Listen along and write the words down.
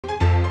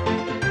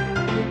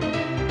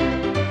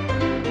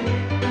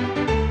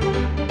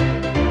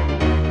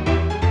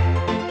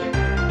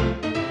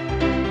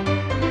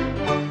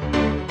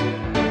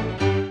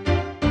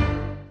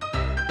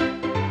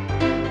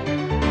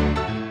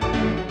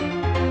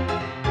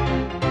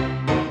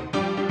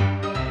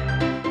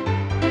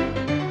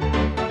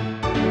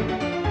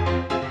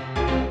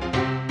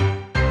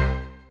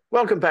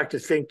Welcome back to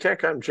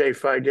ThinkTech. I'm Jay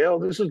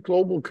Fidell. This is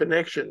Global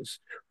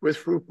Connections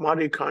with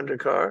Rupmati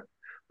Kandekar,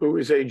 who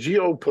is a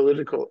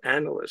geopolitical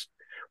analyst.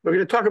 We're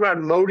going to talk about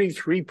Modi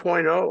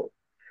 3.0,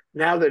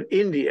 now that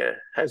India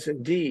has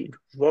indeed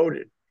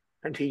voted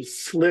and he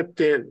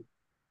slipped in.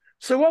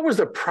 So what was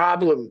the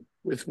problem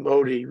with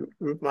Modi,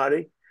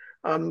 Rupmati?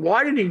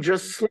 Why did he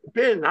just slip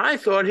in? I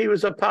thought he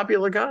was a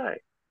popular guy.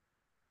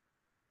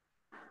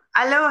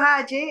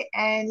 Aloha, Jay,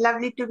 and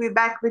lovely to be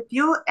back with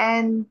you.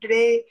 And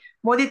today,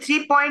 Modi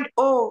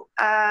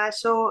 3.0.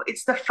 So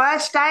it's the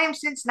first time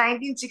since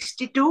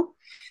 1962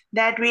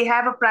 that we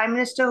have a prime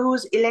minister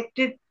who's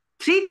elected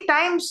 3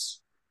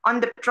 times on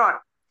the trot.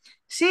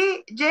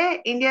 See,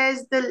 Jay, India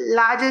is the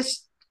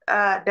largest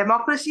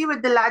democracy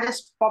with the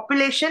largest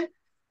population.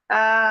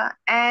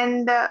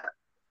 And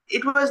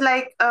it was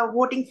like a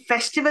voting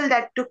festival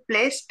that took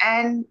place.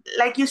 And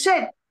like you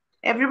said,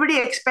 everybody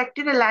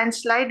expected a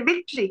landslide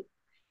victory.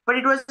 But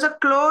it was a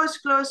close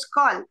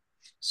call.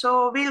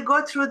 So we'll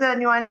go through the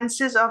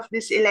nuances of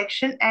this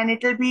election, and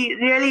it'll be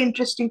really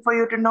interesting for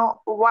you to know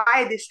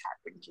why this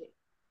happened, Jay.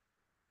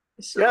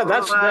 So,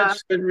 yeah,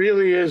 it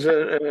really is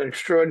an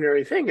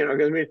extraordinary thing, you know,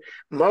 because I mean,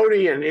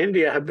 Modi and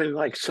India have been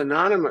like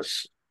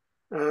synonymous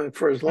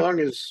for as long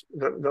as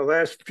the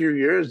last few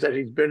years that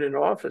he's been in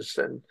office.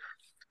 And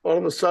all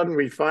of a sudden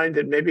we find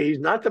that maybe he's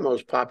not the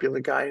most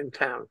popular guy in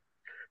town.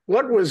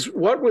 What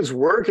was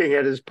working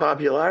at his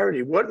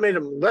popularity? What made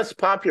him less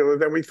popular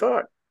than we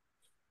thought?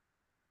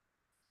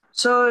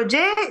 So,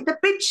 Jay, the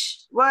pitch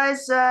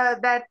was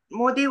that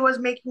Modi was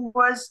making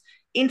was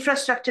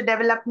infrastructure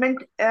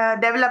development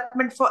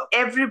for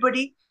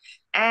everybody.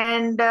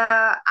 And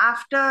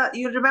after,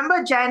 you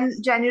remember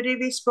January,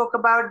 we spoke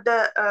about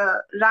the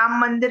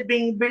Ram Mandir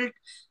being built.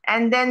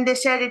 And then they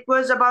said it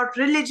was about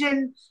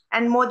religion.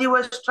 And Modi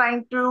was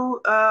trying to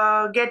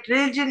get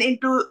religion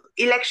into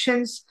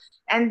elections.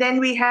 And then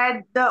we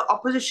had the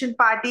opposition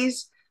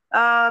parties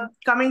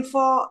coming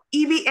for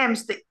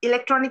EVMs, the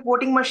electronic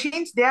voting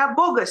machines. They are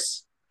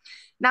bogus.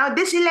 Now,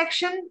 this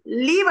election,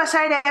 leave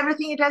aside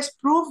everything, it has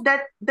proved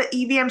that the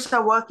EVMs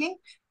are working.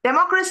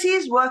 Democracy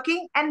is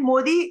working, and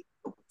Modi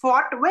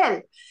fought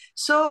well.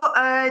 So,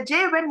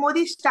 Jay, when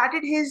Modi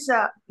started his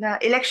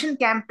election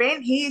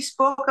campaign, he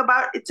spoke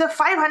about it's a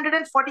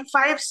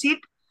 545-seat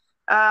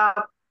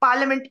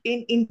parliament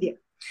in India.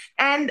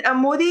 And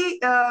Modi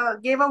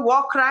gave a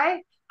war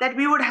cry that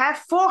we would have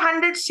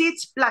 400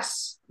 seats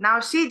plus. Now,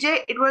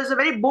 CJ, it was a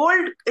very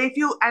bold, if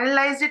you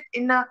analyze it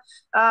in a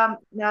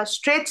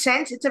straight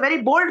sense, it's a very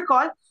bold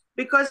call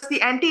because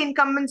the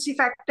anti-incumbency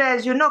factor,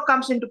 as you know,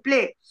 comes into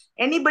play.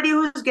 Anybody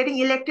who's getting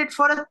elected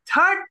for a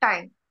third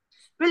time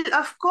will,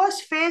 of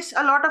course, face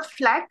a lot of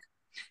flack.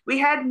 We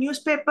had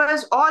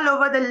newspapers all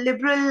over the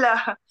liberal,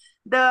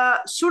 the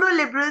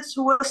pseudo-liberals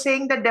who were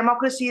saying that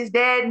democracy is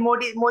dead,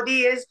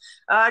 Modi is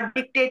a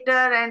dictator,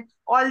 and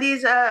all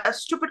these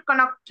stupid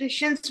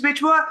connotations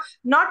which were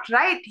not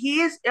right.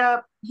 He's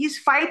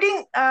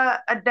fighting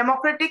a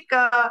democratic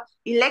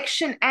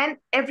election, and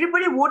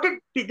everybody voted.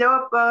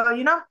 There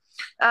were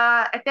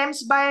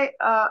attempts by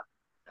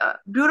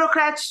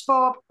bureaucrats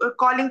for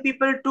calling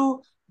people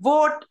to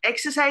vote,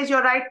 exercise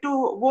your right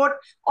to vote.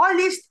 All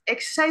these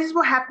exercises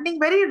were happening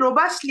very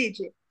robustly,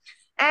 Jay.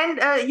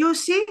 And you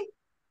see,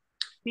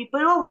 people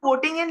were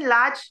voting in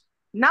large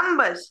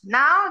numbers.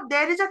 Now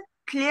there is a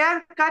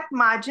clear-cut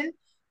margin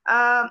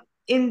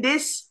in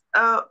this,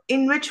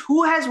 in which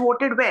who has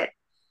voted where.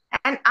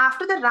 And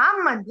after the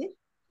Ram Mandir,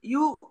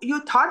 you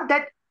thought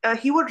that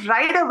he would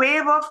ride a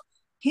wave of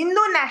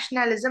Hindu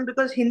nationalism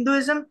because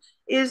Hinduism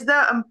is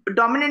the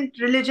dominant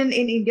religion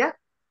in India.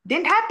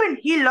 Didn't happen.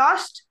 He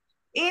lost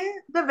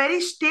in the very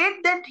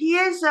state that he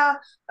has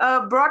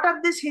brought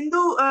up this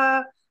Hindu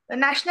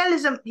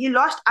nationalism. He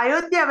lost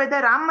Ayodhya, where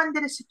the Ram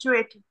Mandir is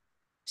situated.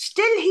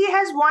 Still, he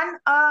has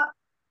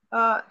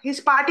won. His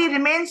party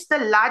remains the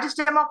largest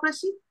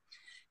democracy.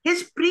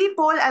 His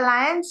pre-poll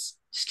alliance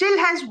still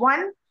has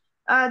won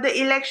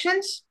the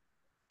elections.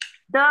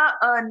 The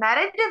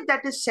narrative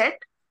that is set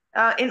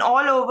in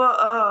all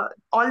over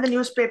all the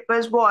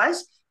newspapers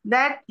was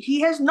that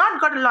he has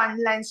not got a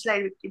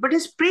landslide victory, but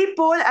his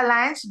pre-poll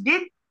alliance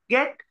did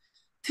get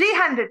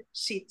 300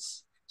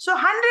 seats. So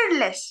 100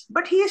 less,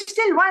 but he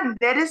still won.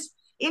 There is,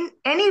 in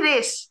any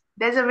race,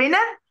 there's a winner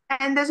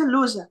and there's a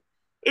loser.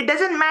 It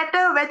doesn't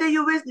matter whether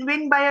you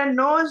win by a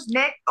nose,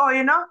 neck, or,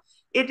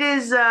 it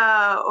is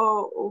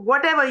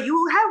whatever.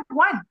 You have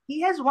won. He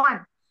has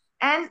won.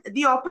 And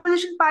the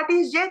opposition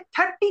parties,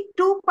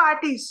 32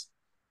 parties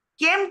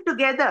came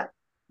together.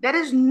 There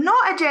is no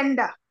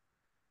agenda.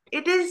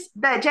 It is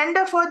the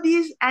agenda for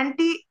these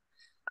the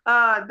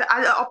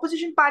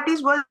opposition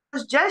parties was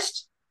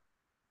just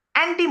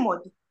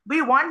anti-Modi.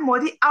 We want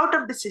Modi out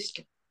of the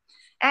system.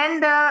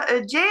 And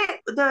Jay,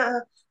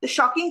 the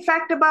shocking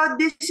fact about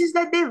this is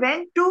that they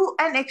went to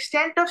an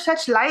extent of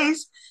such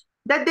lies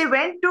that they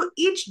went to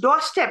each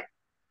doorstep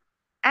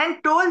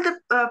and told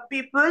the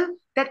people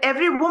that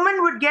every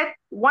woman would get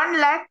 1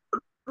 lakh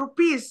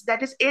rupees,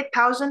 that is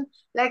 8,000,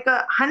 like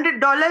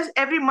 $100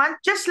 every month,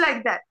 just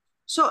like that.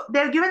 So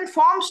they're given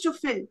forms to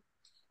fill.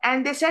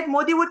 And they said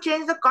Modi would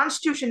change the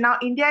constitution. Now,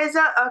 India is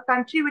a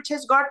country which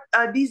has got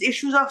these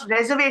issues of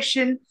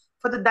reservation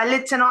for the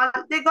Dalits and all.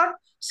 They got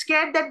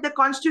scared that the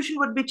constitution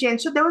would be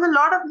changed. So there was a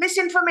lot of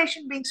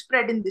misinformation being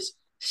spread in this.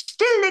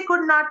 Still, they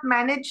could not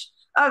manage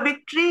a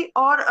victory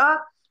or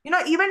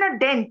even a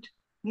dent.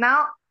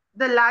 Now,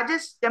 the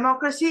largest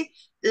democracy,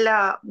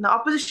 the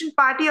opposition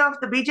party of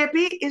the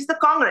BJP is the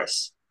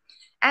Congress.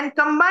 And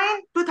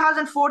combined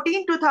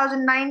 2014,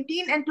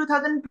 2019, and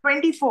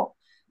 2024,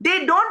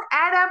 they don't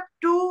add up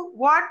to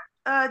what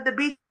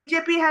the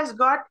BJP has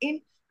got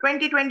in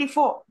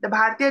 2024, the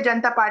Bharatiya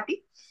Janata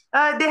Party.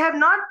 They have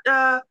not,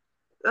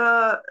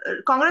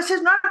 Congress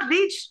has not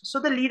reached. So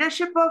the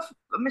leadership of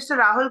Mr.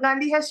 Rahul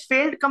Gandhi has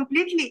failed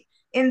completely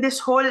in this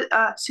whole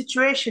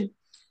situation.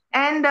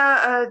 And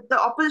the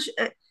opposition,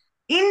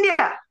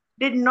 India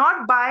did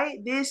not buy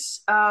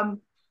this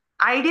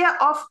idea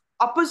of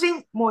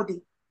opposing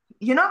Modi.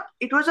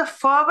 It was a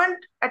fervent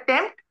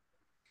attempt.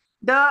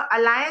 The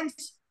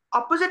alliance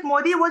opposite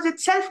Modi was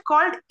itself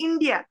called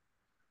India.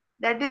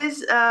 That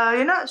is,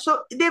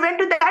 so they went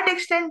to that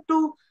extent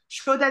to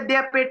show that they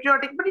are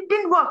patriotic, but it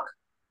didn't work.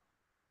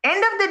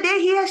 End of the day,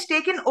 he has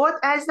taken oath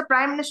as the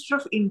Prime Minister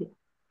of India.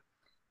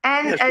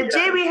 And yes,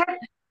 Jay,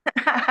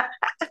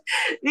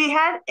 we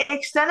had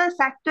external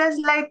factors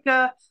like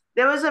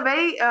there was a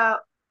very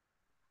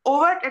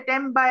overt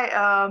attempt by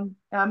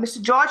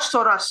Mr. George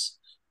Soros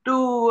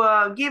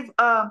to give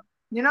a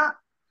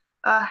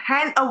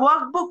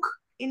workbook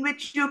in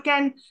which you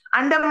can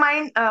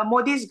undermine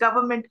Modi's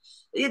government.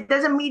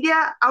 There's a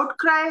media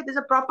outcry, there's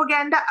a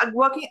propaganda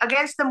working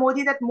against the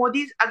Modi, that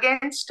Modi's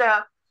against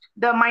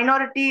the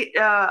minority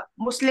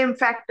Muslim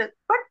factor.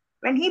 But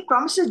when he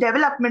promises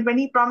development, when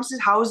he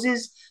promises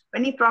houses,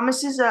 when he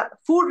promises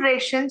food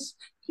rations,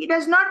 he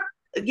does not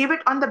give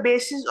it on the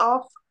basis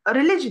of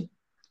religion.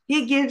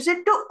 He gives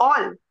it to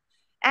all.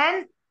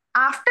 And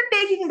after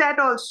taking that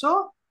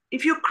also,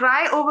 if you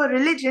cry over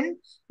religion,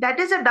 that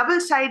is a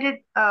double-sided,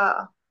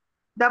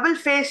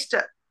 double-faced,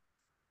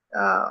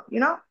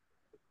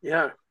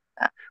 Yeah.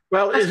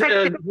 Well,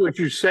 would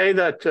you say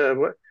that,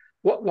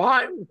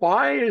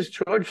 why is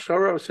George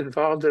Soros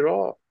involved at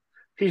all?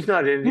 He's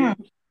not Indian.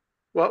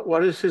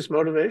 What is his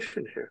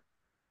motivation here?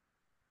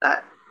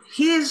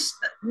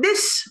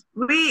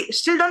 We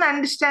still don't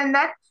understand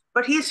that,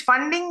 but he's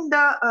funding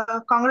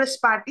the Congress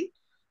party.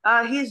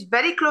 He's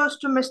very close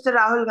to Mr.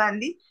 Rahul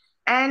Gandhi,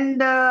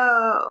 and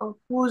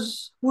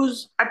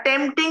who's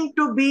attempting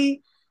to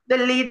be the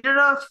leader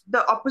of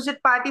the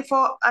opposite party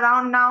for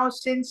around now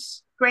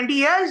since 20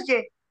 years,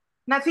 Jay.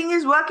 Nothing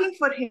is working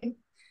for him.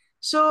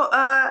 So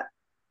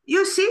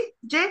you see,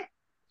 Jay,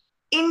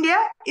 India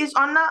is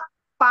on a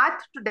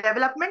path to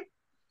development.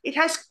 It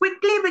has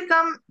quickly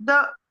become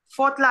the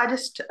fourth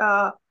largest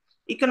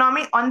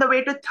economy, on the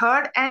way to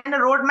third, and a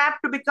roadmap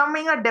to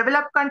becoming a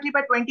developed country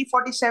by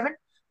 2047,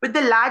 with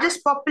the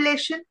largest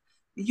population,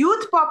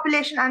 youth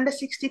population under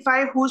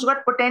 65, who's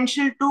got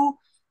potential to,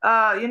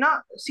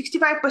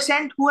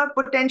 65% who have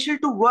potential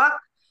to work,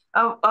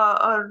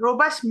 a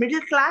robust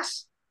middle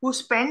class who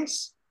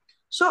spends.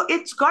 So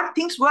it's got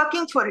things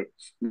working for it.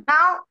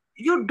 Now,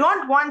 you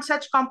don't want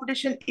such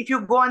competition if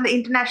you go on the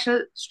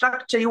international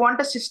structure. You want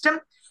a system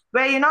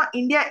where,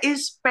 India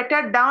is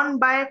petted down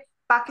by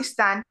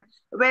Pakistan,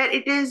 where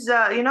it is,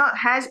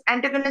 has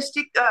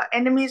antagonistic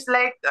enemies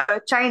like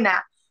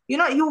China.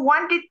 You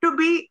want it to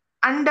be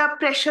under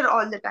pressure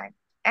all the time.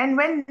 And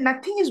when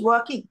nothing is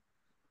working,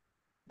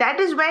 that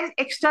is when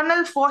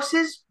external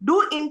forces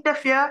do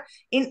interfere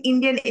in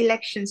Indian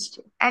elections.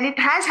 And it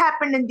has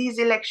happened in these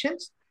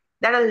elections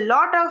that a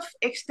lot of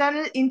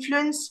external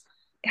influence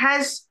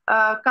has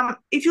come.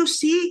 If you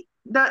see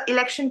the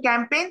election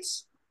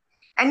campaigns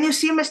and you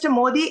see Mr.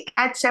 Modi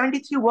at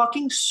 73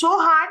 working so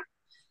hard,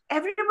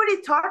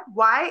 everybody thought,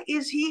 why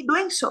is he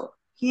doing so?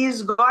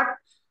 He's got,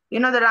 the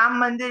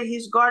Ram Mandir,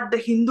 he's got the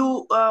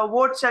Hindu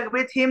votes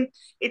with him.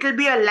 It'll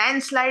be a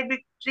landslide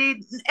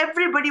victory.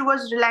 Everybody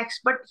was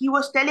relaxed, but he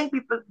was telling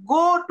people,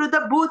 go to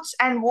the booths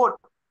and vote.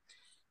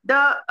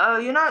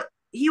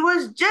 He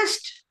was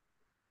just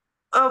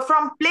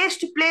from place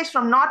to place,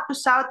 from north to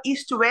south,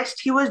 east to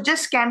west. He was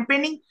just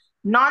campaigning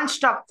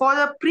non-stop for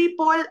the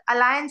pre-poll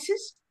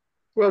alliances.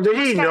 Well, did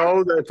he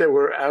know that there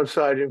were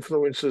outside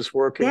influences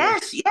working?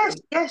 Yes.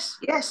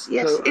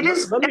 So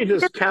let me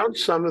just count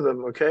some of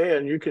them, okay?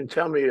 And you can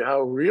tell me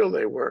how real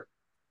they were.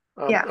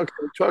 Okay,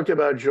 we talked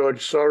about George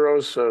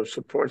Soros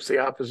supports the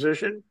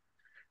opposition.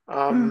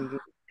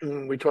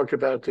 We talked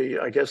about the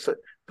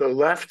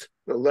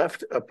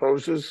left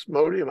opposes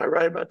Modi. Am I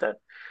right about that?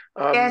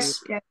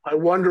 Yes. I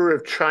wonder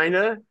if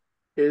China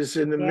is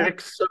in the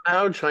mix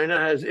somehow. China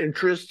has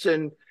interests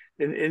in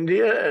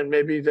India, and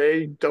maybe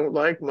they don't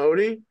like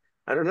Modi.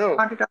 I don't know.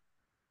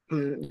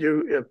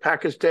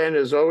 Pakistan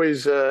is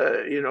always,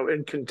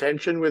 in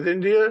contention with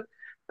India.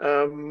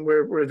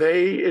 Were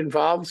they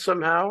involved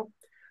somehow?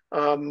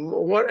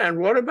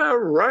 What about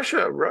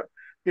Russia?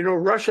 You know,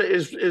 Russia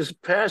is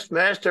past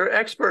master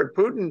expert.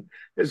 Putin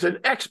is an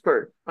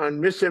expert on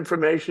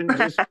misinformation,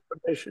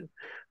 disinformation.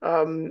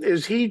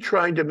 Is he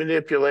trying to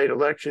manipulate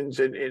elections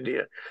in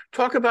India?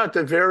 Talk about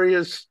the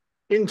various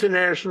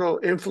international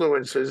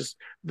influences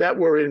that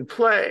were in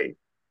play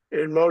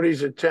in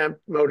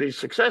Modi's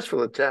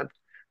successful attempt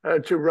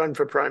to run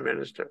for prime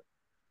minister.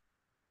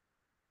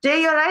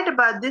 Jay, you're right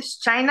about this.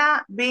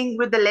 China being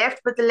with the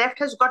left, but the left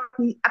has got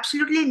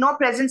absolutely no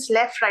presence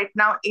left right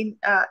now in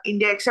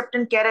India, except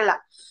in Kerala,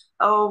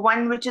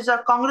 one which is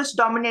a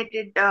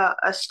Congress-dominated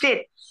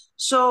state.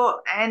 So,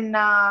 and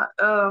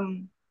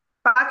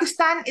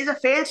Pakistan is a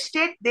failed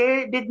state.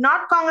 They did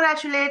not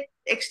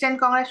extend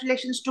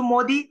congratulations to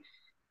Modi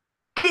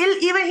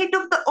till even he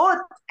took the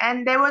oath.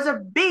 And there was a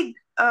big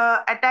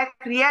attack,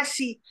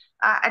 Riyasi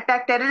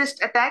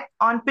terrorist attack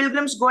on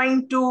pilgrims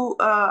going to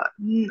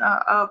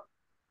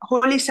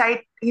holy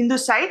site, Hindu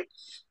site.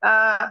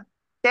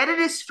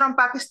 Terrorists from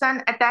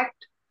Pakistan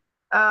attacked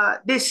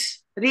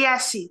this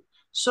Riyasi.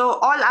 So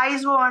all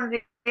eyes were on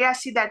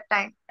Riyasi that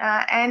time,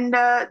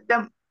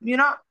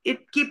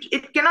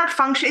 it cannot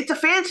function. It's a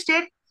failed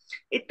state.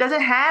 It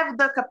doesn't have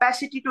the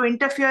capacity to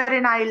interfere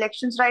in our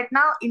elections right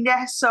now. India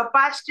has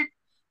surpassed it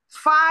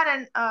far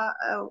and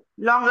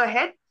long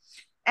ahead.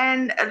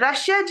 And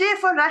Russia, Jay,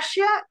 for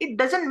Russia, it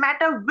doesn't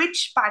matter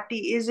which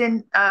party is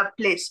in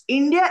place.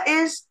 India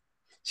is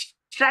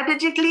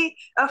strategically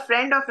a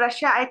friend of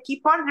Russia. I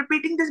keep on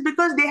repeating this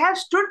because they have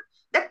stood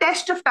the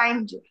test of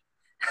time, Jay.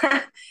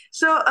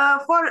 So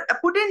for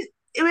Putin,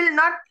 he will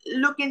not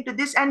look into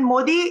this. And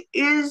Modi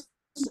is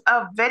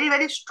a very,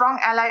 very strong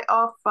ally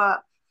of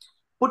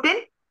Putin.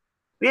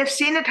 We have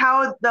seen it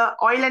how the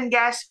oil and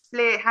gas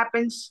play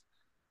happens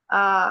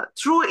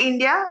through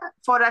India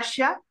for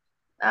Russia.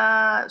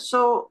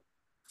 So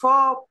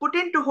for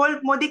Putin to hold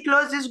Modi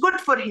close is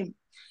good for him.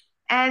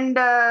 And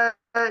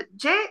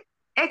Jay,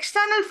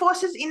 external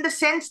forces in the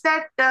sense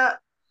that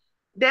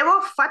there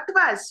were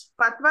fatwas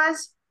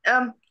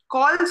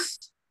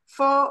calls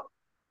for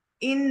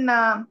in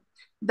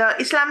the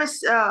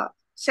Islamist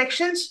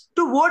sections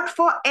to vote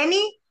for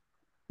any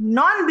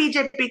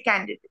non-BJP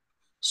candidate.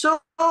 So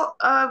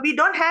we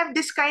don't have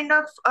this kind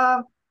of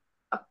a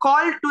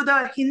call to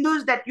the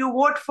Hindus that you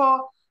vote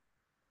for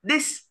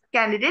this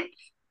candidate.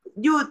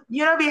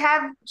 We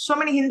have so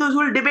many Hindus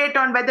who will debate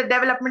on whether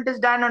development is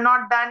done or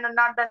not done.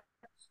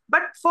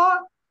 But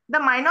for the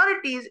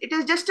minorities, it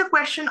is just a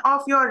question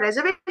of your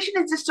reservation.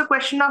 It's just a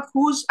question of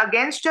who's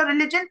against your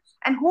religion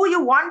and who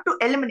you want to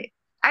eliminate.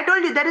 I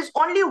told you there is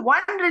only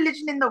one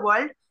religion in the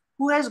world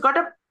who has got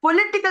a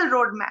political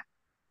roadmap.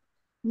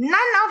 None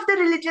of the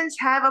religions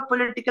have a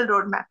political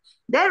roadmap.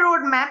 Their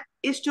roadmap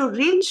is to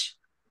reach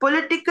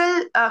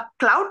political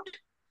clout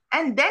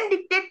and then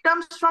dictate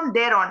terms from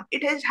there on.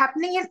 It is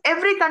happening in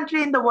every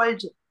country in the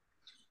world.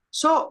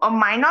 So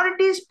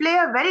minorities play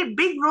a very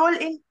big role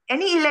in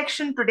any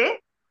election today,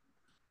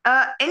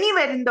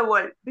 anywhere in the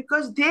world,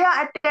 because they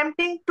are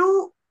attempting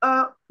to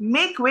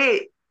make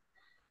way.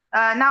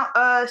 Now,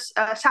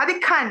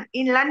 Sadiq Khan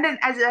in London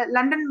as a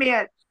London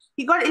mayor,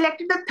 he got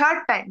elected the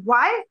third time.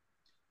 Why?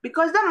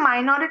 Because the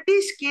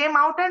minorities came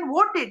out and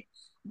voted.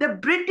 The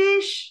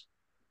British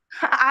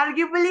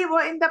arguably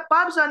were in the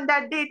pubs on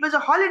that day. It was a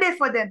holiday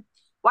for them.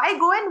 Why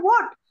go and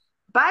vote?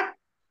 But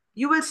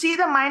you will see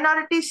the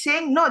minorities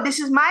saying, no, this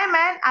is my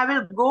man. I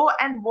will go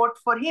and vote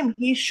for him.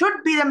 He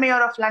should be the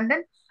mayor of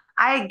London.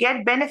 I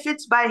get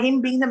benefits by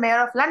him being the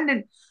mayor of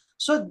London.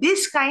 So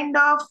this kind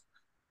of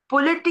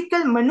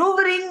political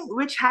maneuvering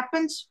which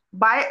happens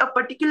by a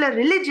particular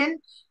religion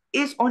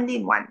is only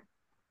in one.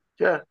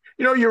 Yeah.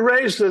 You know, you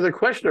raised the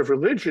question of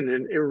religion.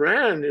 In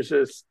Iran is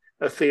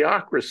a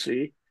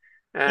theocracy,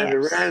 and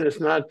yes. Iran is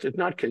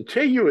not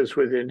contiguous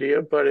with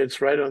India, but it's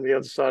right on the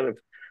other side of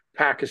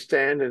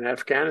Pakistan and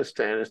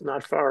Afghanistan. It's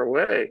not far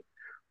away.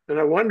 And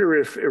I wonder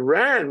if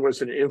Iran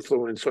was an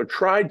influence or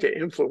tried to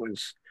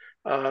influence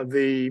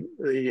the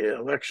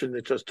election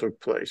that just took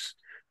place.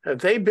 Have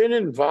they been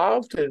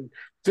involved in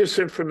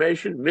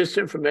disinformation,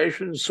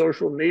 misinformation,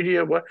 social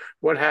media,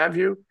 what have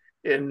you,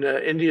 in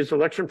India's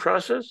election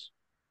process?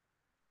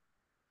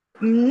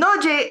 No,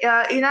 Jay,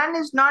 Iran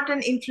is not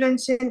an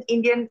influence in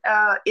Indian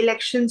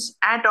elections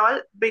at all,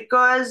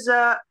 because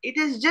it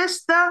is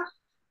just the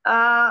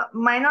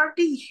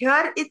minority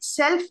here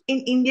itself in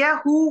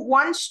India who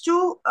wants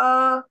to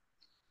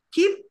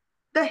keep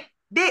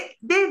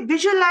they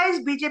visualize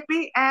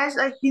BJP as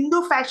a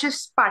Hindu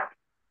fascist party.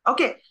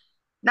 Okay,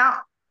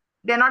 now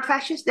they're not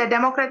fascist, they're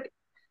democratic.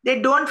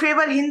 They don't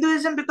favor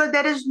Hinduism because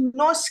there is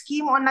no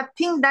scheme or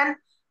nothing done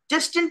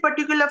just in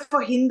particular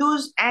for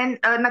Hindus and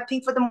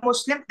nothing for the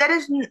Muslims. There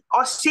is,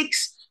 or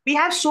Sikhs. We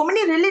have so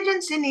many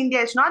religions in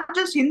India. It's not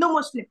just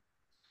Hindu-Muslim.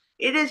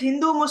 It is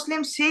Hindu,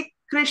 Muslim, Sikh,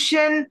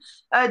 Christian,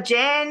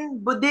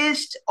 Jain,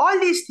 Buddhist, all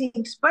these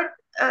things. But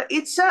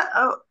it's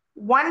a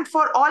one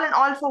for all and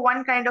all for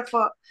one kind of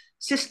a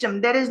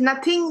system. There is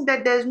nothing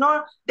that there's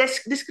no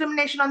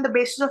discrimination on the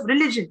basis of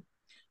religion.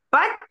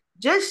 But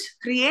just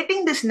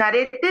creating this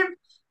narrative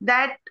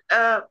that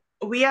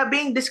we are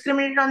being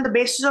discriminated on the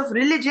basis of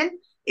religion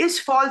is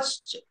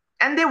false.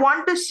 and they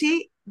want to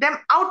see them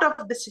out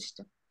of the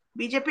system.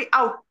 BJP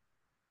out.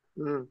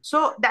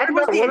 So that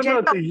was the agenda. What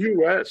about the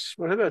U.S.?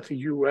 What about the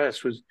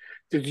U.S.?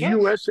 Did the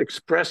U.S.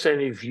 express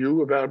any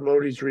view about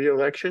Modi's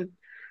re-election?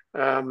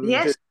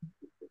 Yes.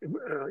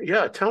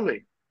 Yeah, tell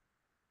me.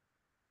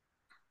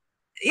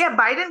 Yeah,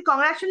 Biden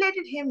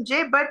congratulated him,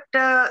 Jay, but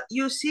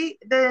you see,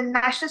 the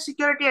National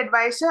Security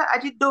Advisor,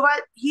 Ajit Doval,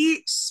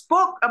 he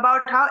spoke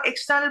about how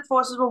external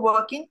forces were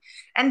working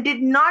and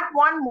did not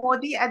want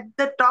Modi at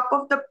the top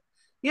of the,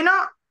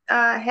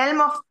 helm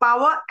of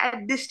power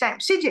at this time.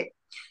 See, Jay,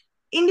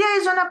 India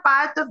is on a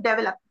path of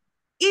development.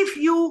 If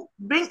you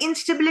bring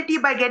instability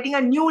by getting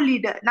a new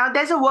leader, now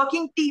there's a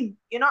working team,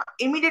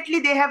 immediately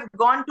they have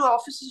gone to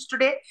offices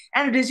today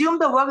and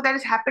resumed the work that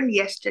has happened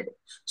yesterday.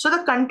 So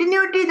the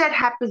continuity that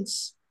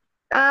happens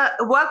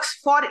works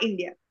for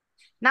India.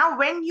 Now,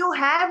 when you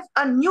have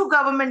a new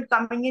government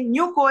coming in,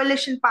 new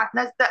coalition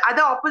partners, the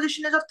other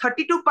opposition is of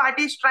 32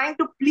 parties trying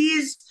to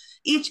please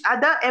each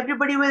other.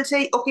 Everybody will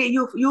say, okay,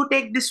 you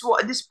take this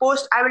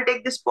post, I will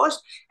take this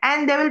post.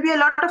 And there will be a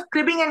lot of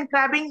cribbing and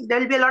crabbing.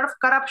 There will be a lot of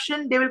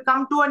corruption. They will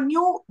come to a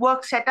new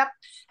work setup.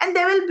 And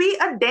there will be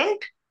a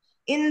dent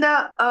in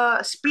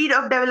the speed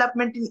of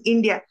development in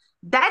India.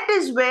 That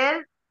is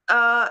where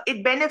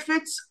it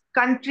benefits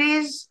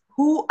countries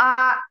who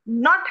are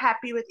not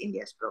happy with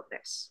India's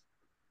progress.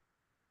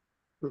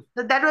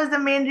 So that was the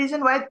main reason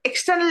why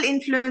external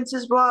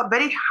influences were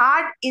very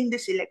hard in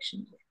this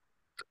election.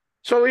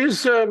 So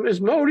is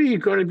Modi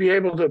going to be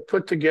able to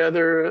put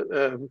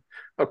together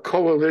a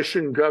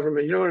coalition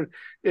government?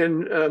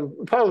 In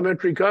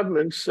parliamentary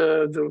governments,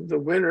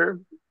 the winner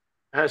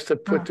has to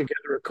put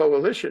together a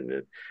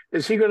coalition.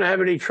 Is he going to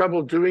have any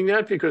trouble doing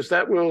that? Because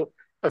that will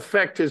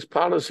affect his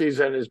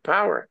policies and his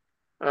power.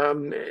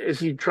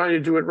 Is he trying to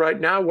do it right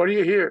now? What do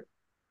you hear?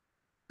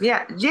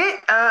 Yeah, Jay,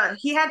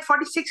 he had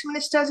 46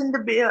 ministers in the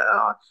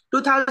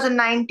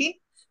 2019,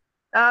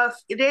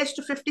 raised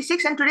to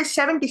 56, and today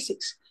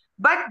 76.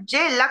 But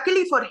Jay,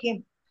 luckily for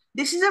him,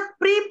 this is a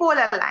pre-poll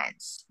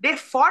alliance. They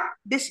fought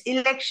this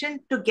election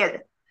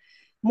together.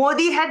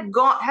 Modi has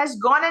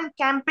gone and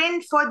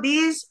campaigned for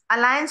these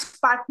alliance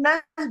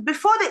partners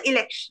before the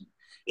election.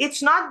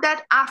 It's not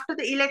that after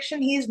the election,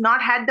 he's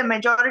not had the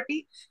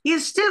majority.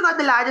 He's still got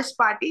the largest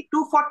party,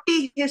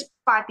 240 his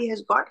party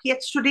has got. He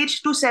has to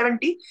reach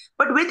 270.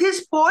 But with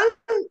his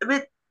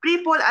with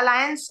pre-poll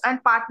alliance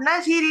and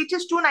partners, he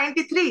reaches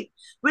 293.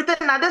 With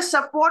another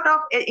support of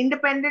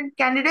independent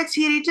candidates,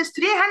 he reaches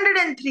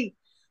 303.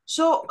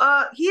 So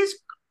he's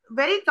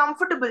very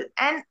comfortable.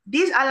 And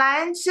these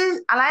alliance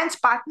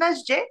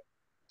partners, Jay,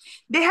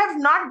 they have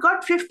not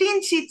got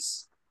 15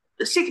 seats.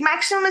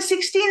 Maximum is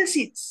 16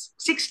 seats,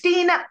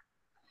 16 up.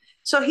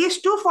 So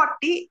he's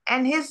 240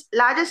 and his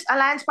largest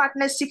alliance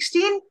partner is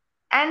 16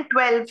 and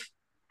 12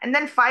 and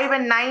then 5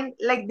 and 9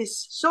 like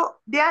this. So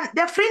they're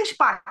fringe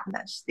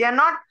partners. They are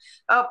not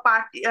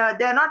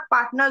they're not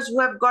partners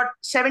who have got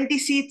 70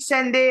 seats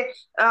and they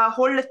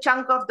hold a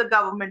chunk of the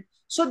government.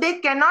 So they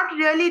cannot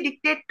really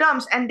dictate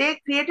terms, and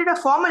they created a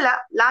formula.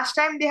 Last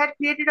time they had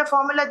created a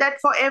formula that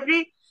for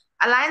every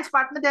alliance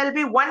partner, there will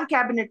be one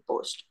cabinet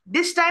post.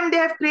 This time they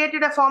have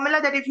created a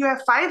formula that if you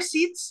have 5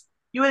 seats,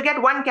 you will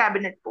get 1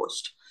 cabinet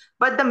post.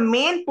 But the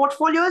main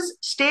portfolios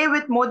stay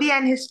with Modi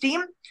and his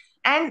team,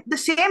 and the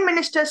same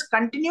ministers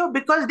continue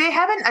because they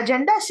have an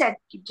agenda set,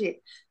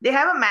 Jay. They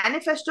have a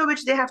manifesto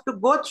which they have to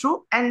go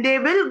through, and they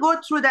will go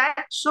through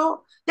that.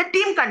 So the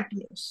team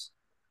continues.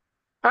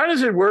 How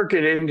does it work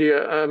in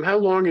India? How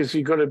long is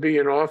he going to be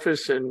in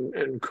office,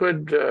 and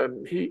could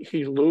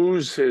he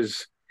lose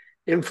his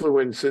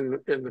influence in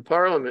the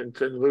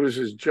parliament and lose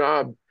his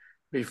job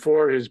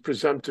before his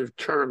presumptive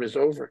term is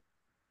over?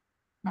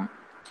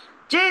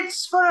 Jay,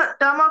 it's for a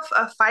term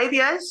of 5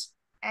 years,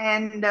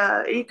 and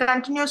he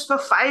continues for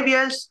 5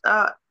 years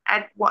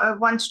at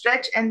one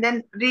stretch, and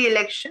then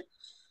re-election.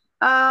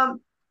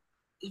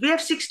 We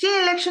have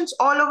 16 elections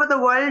all over the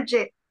world,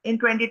 Jay, in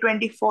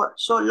 2024.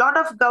 So a lot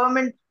of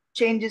government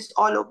changes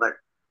all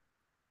over.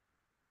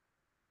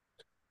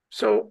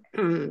 So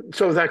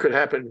that could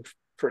happen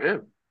for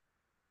him.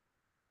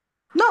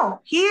 No,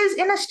 he is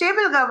in a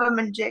stable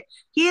government, Jay.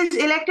 He is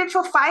elected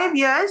for 5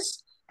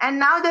 years, and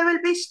now there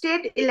will be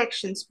state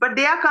elections. But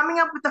they are coming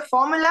up with a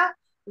formula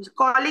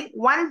calling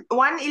one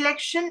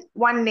election,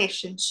 one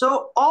nation.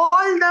 So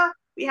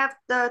we have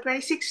the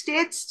 26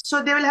 states,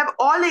 so they will have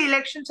all the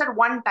elections at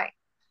one time.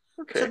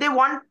 Okay. So they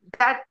want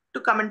that to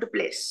come into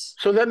place.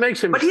 So that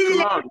makes him But he's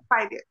elected for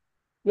 5 years.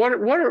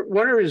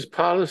 What are his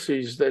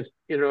policies that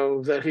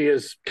he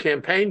has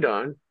campaigned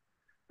on?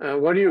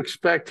 What do you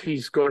expect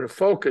he's going to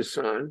focus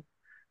on?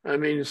 I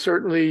mean,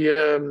 certainly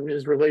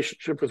his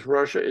relationship with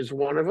Russia is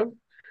one of them.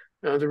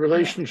 The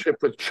relationship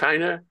with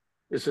China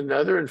is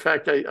another. In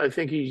fact, I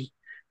think he's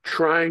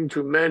trying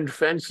to mend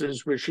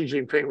fences with Xi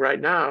Jinping right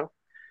now.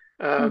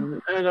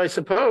 And I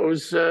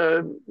suppose,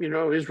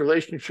 his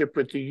relationship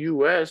with the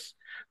U.S.,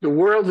 the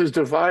world is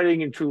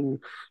dividing into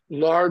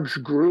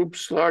large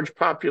groups, large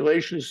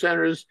population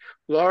centers,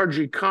 large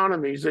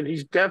economies, and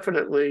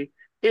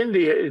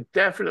India is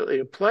definitely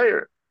a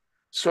player.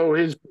 So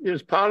his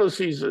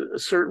policies are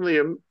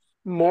certainly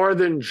more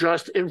than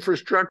just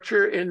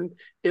infrastructure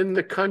in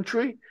the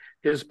country.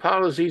 His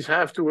policies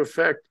have to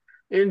affect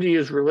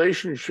India's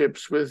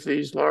relationships with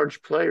these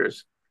large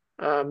players,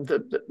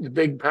 the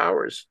big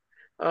powers.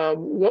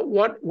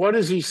 What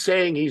is he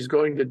saying he's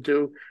going to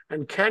do,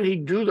 and can he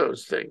do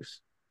those things?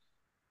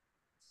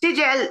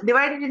 I'll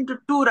divide it into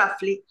two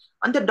roughly.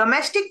 On the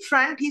domestic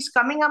front, he's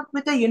coming up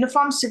with a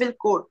uniform civil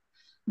code.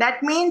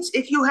 That means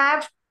if you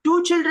have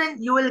two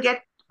children, you will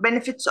get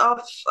benefits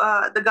of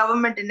the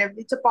government and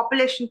everything. It's a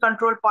population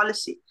control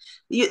policy.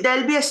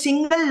 There'll be a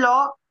single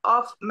law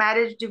of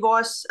marriage,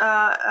 divorce,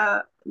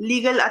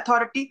 legal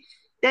authority.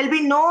 There'll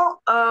be no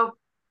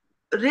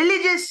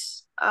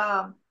religious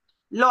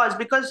laws,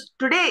 because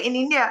today in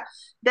India,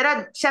 there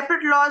are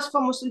separate laws for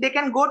Muslims. They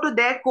can go to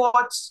their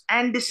courts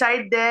and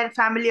decide their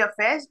family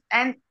affairs,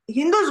 and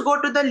Hindus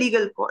go to the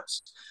legal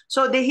courts.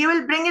 So he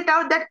will bring it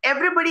out that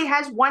everybody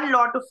has one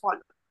law to follow.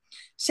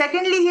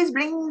 Secondly, he's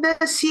bringing the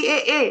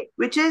CAA,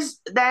 which is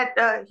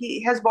that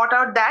he has bought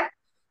out that,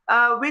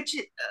 which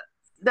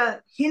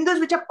the Hindus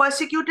which are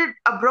persecuted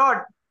abroad,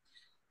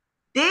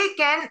 they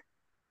can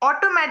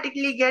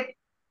automatically get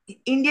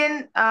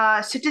Indian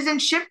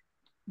citizenship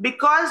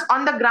because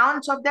on the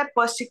grounds of their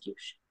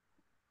persecution,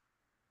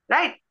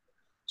 right?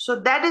 So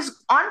that is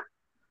on.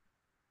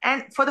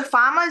 And for the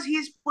farmers,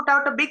 he's put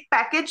out a big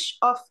package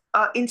of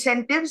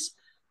incentives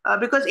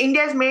because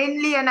India is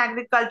mainly an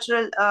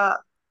agricultural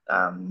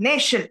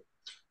nation.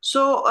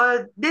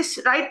 So this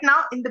right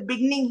now in the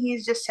beginning,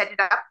 he's just set it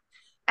up.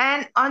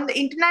 And on the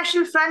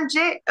international front,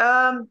 Jay,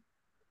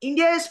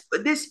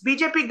 this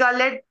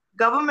BJP-led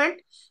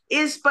government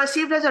is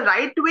perceived as a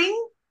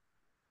right-wing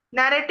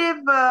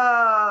narrative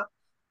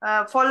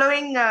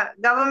following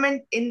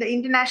government in the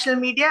international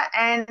media.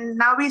 And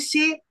now we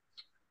see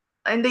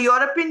in the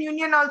European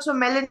Union also,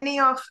 Melanie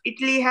of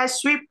Italy has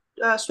swept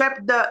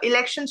the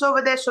elections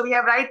over there. So we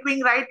have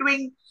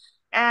right-wing,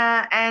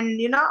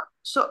 and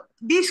so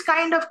these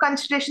kind of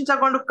considerations are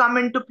going to come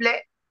into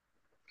play.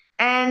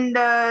 And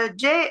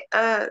Jay,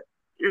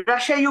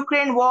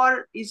 Russia-Ukraine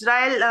war,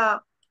 Israel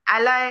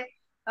ally,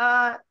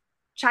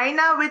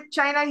 with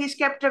China, he's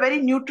kept a very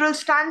neutral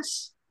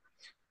stance.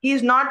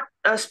 He's not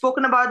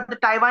spoken about the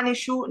Taiwan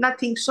issue,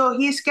 nothing. So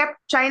he's kept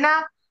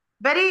China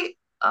very,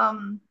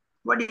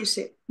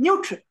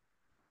 neutral.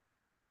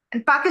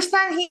 And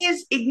Pakistan, he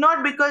is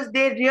ignored because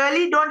they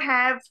really don't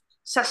have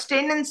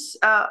sustenance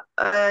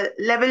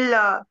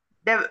level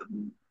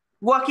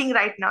working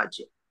right now,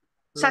 Jay.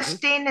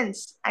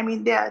 Sustenance. I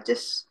mean, they are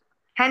just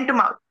hand to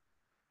mouth.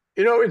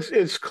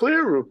 It's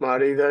clear,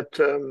 Rupmati, that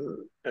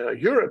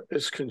Europe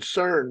is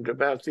concerned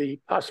about the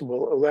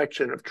possible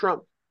election of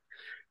Trump.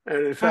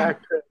 And in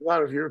fact, a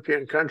lot of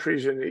European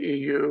countries in the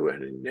EU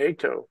and in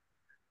NATO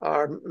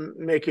are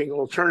making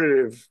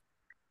alternative,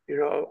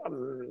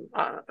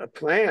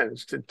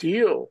 plans to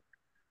deal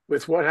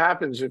with what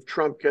happens if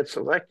Trump gets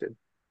elected.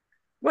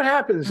 What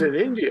happens in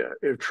India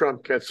if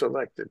Trump gets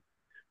elected?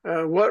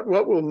 What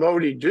will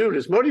Modi do?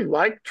 Does Modi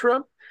like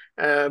Trump?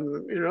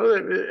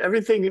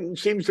 Everything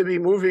seems to be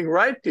moving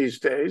right these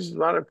days. A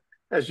lot of,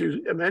 as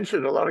you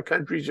mentioned, a lot of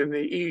countries in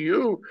the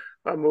EU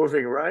are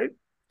moving right.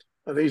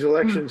 These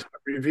elections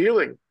are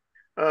revealing.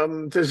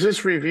 Does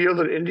this reveal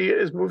that India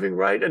is moving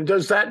right? And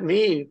does that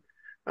mean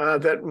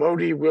that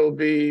Modi will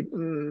be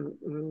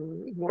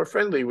more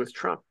friendly with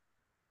Trump?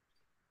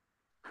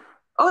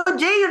 Oh,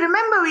 Jay, you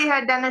remember we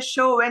had done a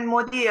show when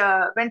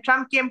when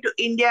Trump came to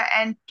India,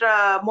 and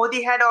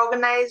Modi had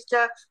organized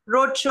a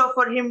roadshow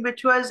for him,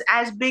 which was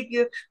as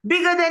bigger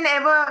than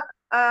ever,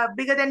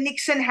 bigger than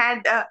Nixon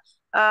had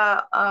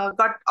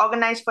got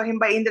organized for him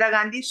by Indira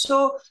Gandhi.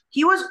 So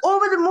he was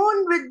over the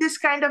moon with this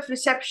kind of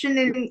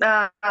reception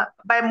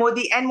by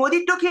Modi, and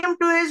Modi took him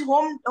to his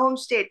home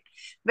state,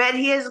 where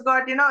he has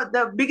got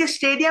the biggest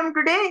stadium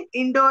today,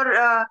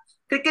 indoor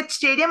cricket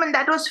stadium, and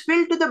that was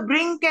filled to the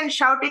brink and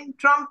shouting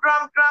Trump,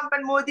 Trump, Trump,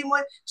 and Modi,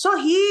 Modi. So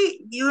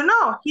he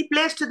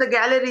plays to the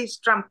galleries,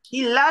 Trump.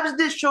 He loves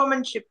this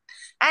showmanship.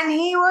 And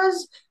he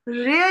was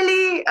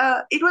really,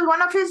 it was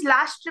one of his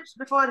last trips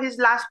before his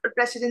last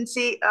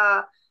presidency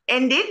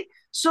ended.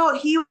 So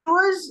he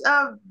was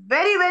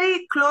very,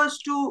 very close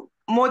to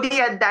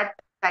Modi at that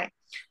time.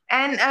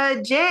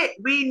 And Jay,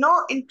 we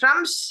know in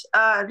Trump's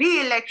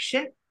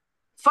re-election,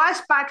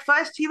 first,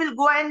 he will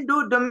go and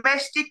do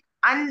domestic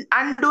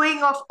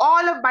undoing of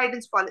all of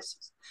Biden's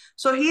policies.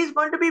 So he's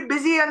going to be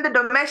busy on the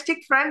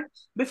domestic front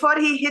before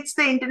he hits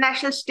the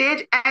international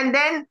stage, and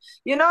then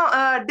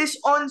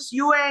disowns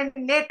UN,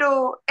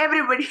 NATO,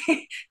 everybody.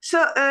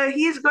 So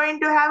he's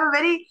going to have a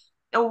very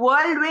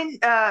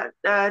whirlwind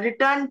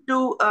return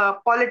to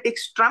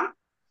politics, Trump.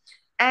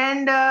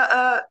 And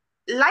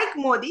like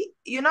Modi,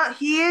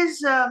 he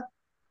is.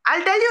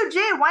 I'll tell you,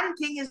 Jay, one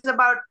thing is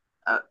about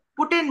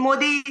Putin,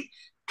 Modi,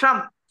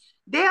 Trump.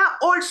 They are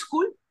old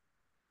school.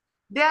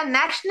 They are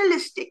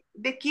nationalistic.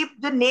 They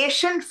keep the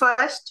nation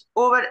first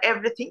over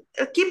everything.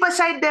 Keep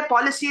aside their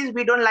policies.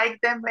 We don't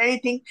like them,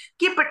 anything.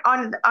 Keep it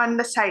on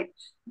the side.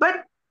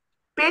 But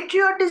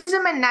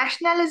patriotism and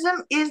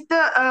nationalism is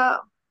the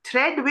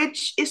thread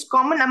which is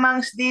common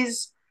amongst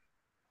these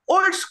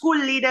old school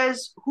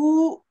leaders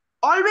who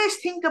always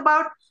think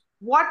about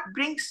what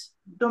brings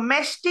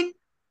domestic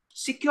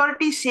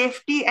security,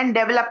 safety, and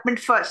development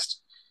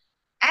first.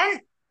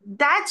 And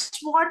that's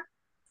what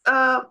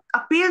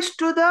appeals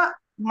to the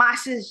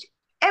masses.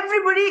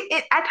 Everybody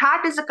at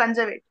heart is a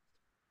conservative.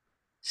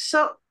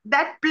 So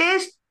that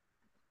plays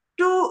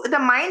to the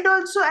mind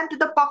also and to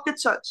the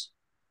pockets also.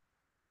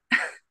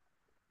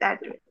 That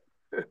way.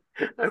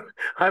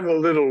 I'm a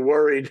little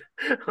worried,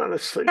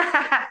 honestly.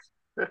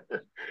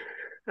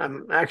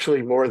 I'm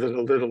actually more than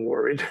a little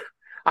worried.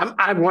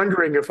 I'm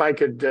wondering if I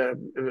could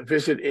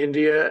visit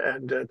India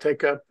and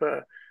take up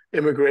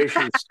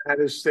immigration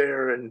status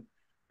there and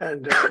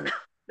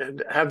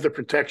have the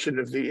protection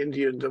of the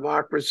Indian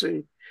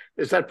democracy.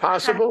 Is that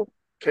possible?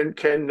 Can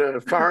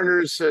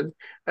foreigners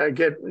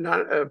get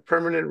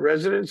permanent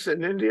residence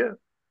in India?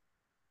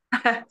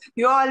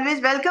 You're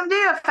always welcome to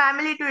your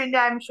family to India,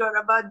 I'm sure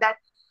about that.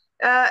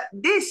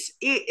 This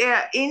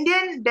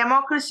Indian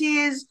democracy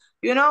is,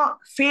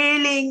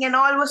 failing and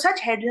all, was such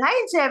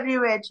headlines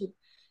everywhere.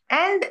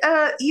 And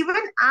even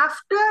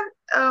after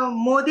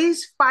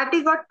Modi's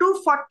party got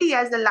 240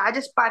 as the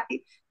largest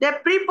party, their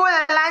pre-poll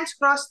alliance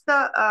crossed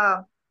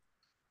the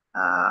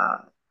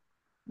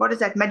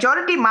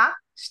majority mark.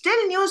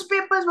 Still,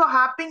 newspapers were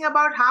harping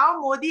about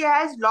how Modi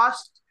has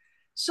lost.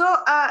 So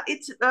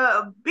it's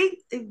big.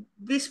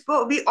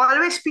 We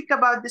always speak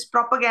about this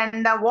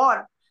propaganda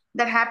war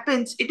that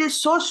happens. It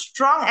is so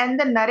strong, and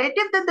the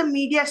narrative that the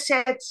media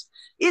sets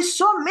is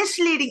so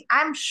misleading.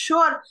 I'm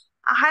sure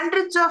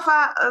hundreds of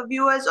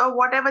viewers or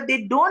whatever,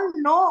 they don't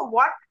know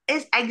what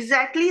is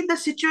exactly the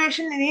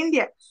situation in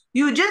India.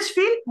 You just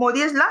feel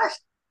Modi has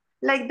lost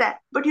like that,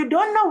 but you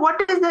don't know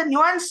what is the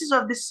nuances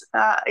of this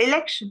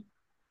election.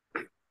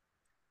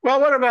 Well,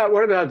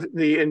 what about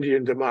the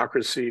Indian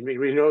democracy? I mean,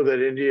 we know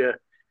that India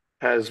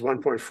has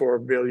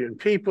 1.4 billion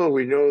people.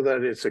 We know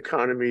that its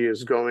economy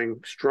is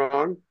going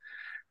strong.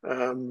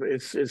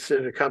 It's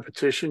in a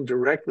competition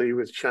directly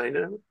with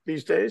China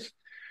these days.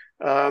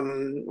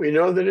 We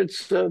know that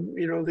it's the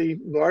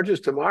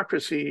largest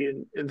democracy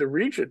in the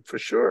region for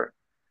sure.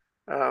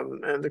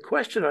 And the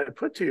question I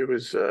put to you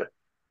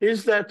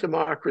is that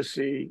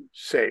democracy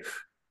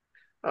safe?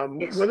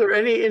 Yes. Were there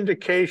any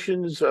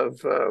indications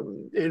of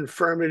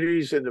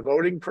infirmities in the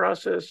voting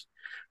process?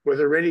 Were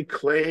there any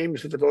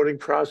claims that the voting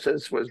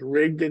process was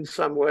rigged in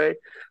some way,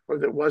 or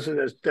that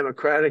wasn't as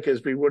democratic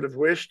as we would have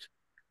wished?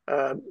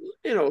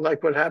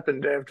 Like what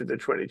happened after the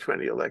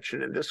 2020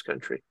 election in this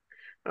country.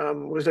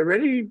 Was there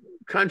any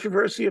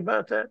controversy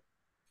about that?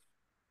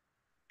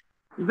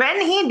 When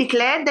he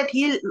declared that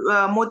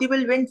Modi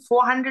will win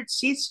 400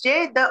 seats,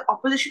 the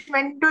opposition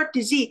went into a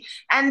tizzy,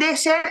 and they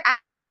said,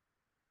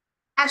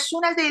 as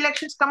soon as the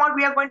elections come out,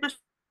 we are going to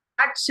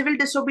start civil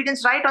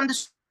disobedience right on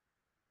this.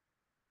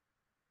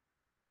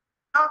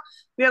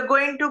 We are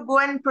going to go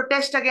and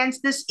protest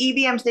against this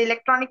EVMs, the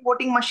electronic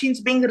voting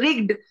machines being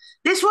rigged.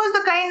 This was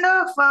the kind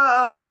of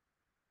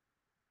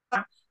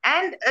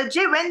and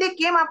Jay, when they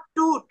came up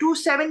to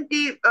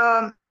 270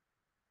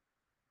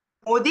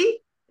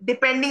 Modi,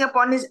 depending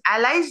upon his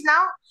allies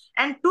now,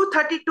 and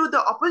 232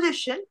 the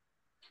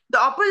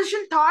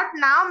opposition thought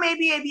now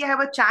maybe we have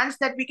a chance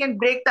that we can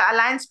break the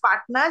alliance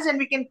partners and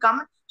we can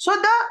come. So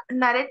the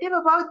narrative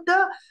about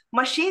the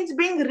machines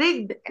being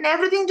rigged and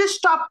everything just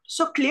stopped.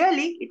 So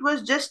clearly it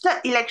was just an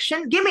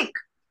election gimmick.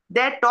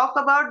 Their talk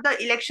about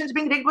the elections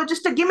being rigged was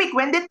just a gimmick.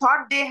 When they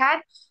thought they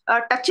had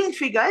touching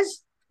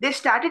figures, they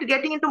started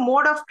getting into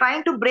mode of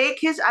trying to break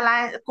his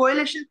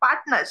coalition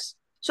partners.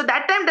 So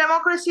that time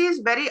democracy is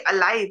very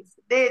alive.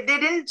 They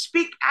didn't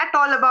speak at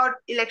all about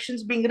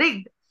elections being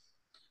rigged.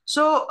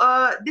 So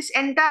this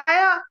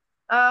entire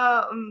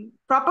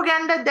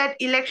propaganda that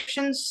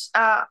elections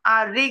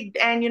are rigged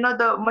and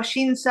the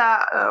machines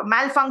are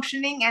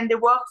malfunctioning and they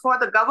work for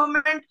the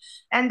government,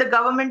 and the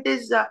government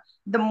is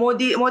the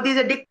Modi is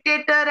a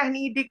dictator and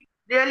he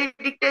really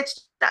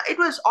dictates. It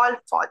was all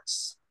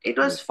false. It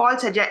was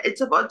false.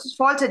 It's a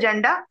false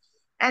agenda,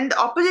 and the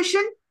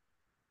opposition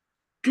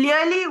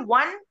clearly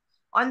won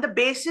on the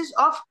basis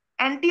of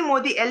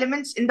anti-Modi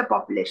elements in the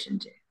population.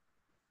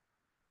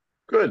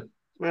 Good.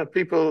 Well,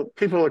 people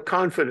are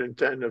confident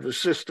then of the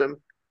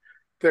system.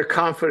 They're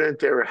confident.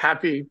 They're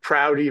happy,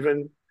 proud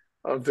even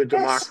of the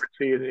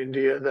democracy in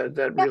India.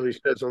 That really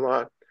says a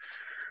lot.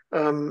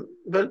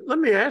 But let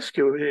me ask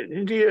you: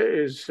 India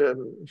is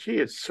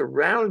it's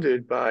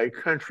surrounded by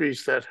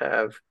countries that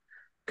have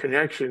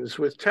connections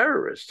with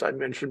terrorists. I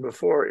mentioned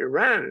before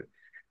Iran.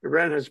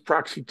 Iran has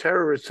proxy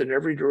terrorists in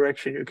every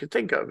direction you could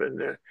think of, and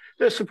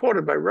they're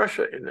supported by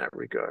Russia in that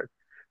regard.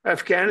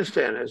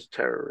 Afghanistan has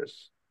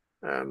terrorists.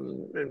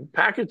 And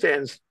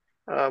Pakistan's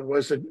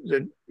was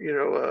the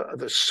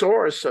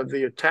source of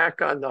the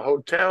attack on the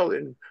hotel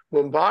in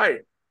Mumbai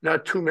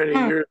not too many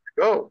years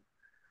ago.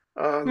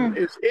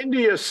 Is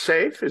India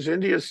safe? Is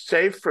India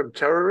safe from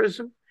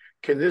terrorism?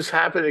 Can this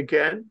happen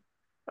again?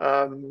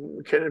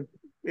 Should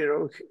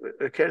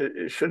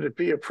it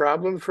be a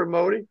problem for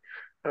Modi?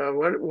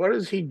 What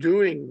is he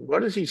doing?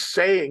 What is he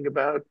saying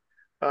about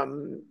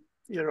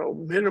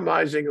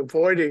minimizing,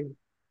 avoiding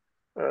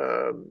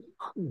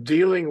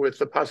dealing with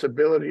the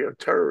possibility of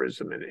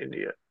terrorism in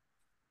India?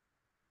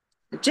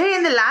 Jay,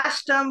 in the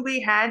last term,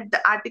 we had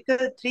the Article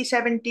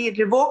 370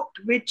 revoked,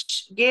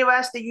 which gave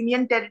us the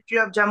Union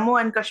Territory of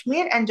Jammu and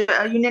Kashmir and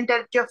Union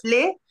Territory of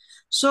Leh.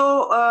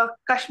 So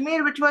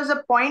Kashmir, which was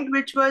a point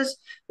which was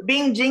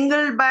being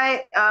jingled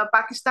by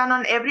Pakistan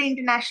on every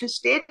international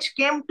stage,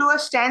 came to a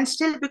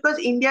standstill because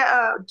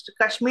Jammu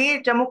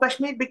Kashmir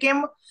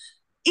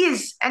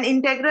is an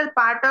integral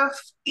part of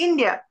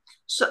India.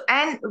 So,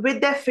 and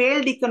with their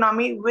failed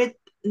economy, with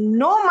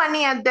no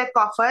money at their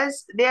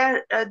coffers,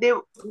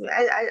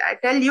 I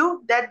tell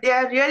you that they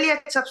are really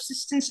at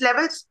subsistence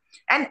levels.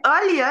 And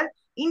earlier,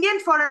 Indian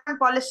foreign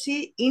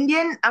policy,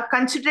 Indian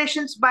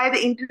considerations by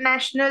the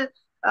international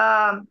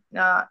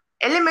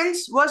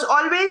elements was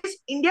always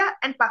India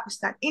and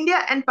Pakistan.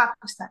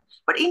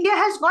 But India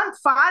has gone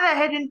far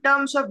ahead in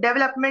terms of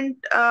development,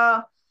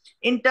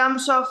 in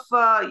terms of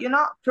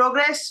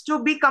progress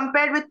to be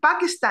compared with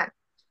Pakistan.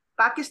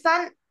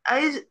 Pakistan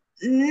is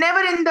never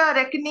in the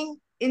reckoning,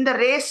 in the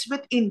race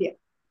with India.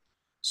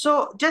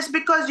 So just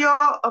because your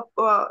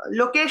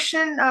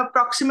location,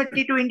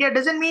 proximity to India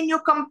doesn't mean you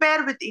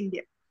compare with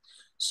India.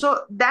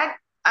 So that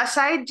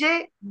aside,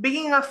 Jay,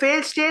 being a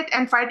failed state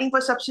and fighting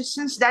for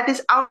subsistence, that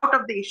is out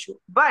of the issue.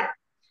 But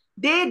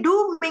they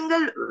do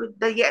mingle.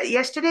 Day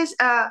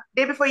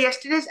before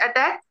yesterday's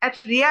attack at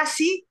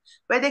Riyasi,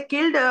 where they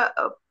killed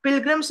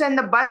pilgrims and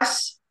the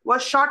bus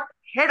was shot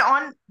head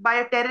on by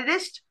a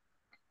terrorist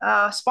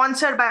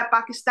sponsored by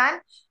Pakistan,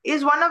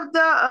 is one of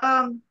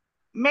the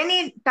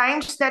many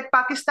times that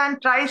Pakistan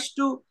tries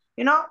to,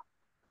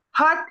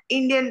 hurt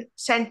Indian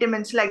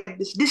sentiments like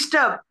this,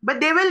 disturb,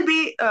 but they will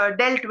be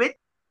dealt with.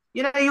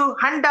 You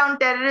hunt down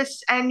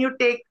terrorists and you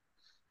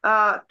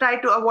try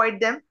to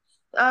avoid them.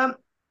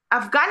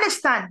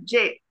 Afghanistan,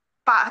 Jay,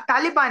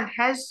 Taliban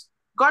has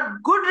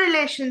got good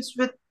relations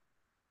with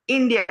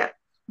India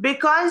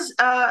because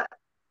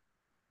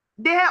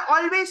they have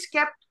always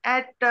kept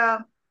at,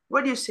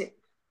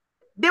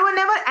 they were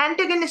never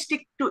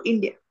antagonistic to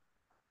India,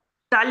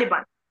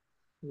 Taliban.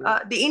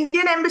 The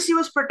Indian embassy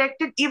was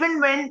protected even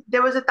when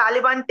there was a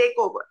Taliban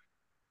takeover.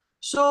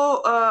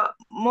 So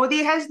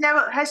Modi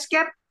has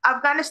kept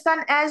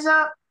Afghanistan as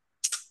a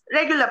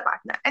regular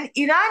partner. And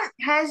Iran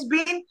has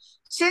been,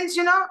 since,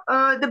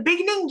 the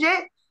beginning,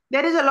 Jay,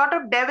 there is a lot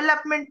of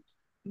development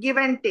give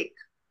and take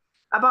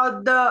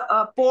about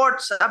the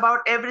ports,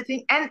 about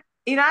everything. And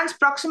Iran's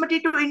proximity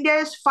to India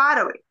is far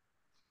away.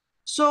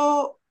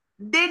 So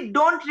they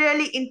don't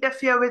really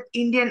interfere with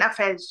Indian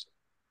affairs.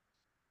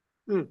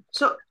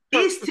 So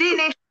these three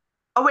nations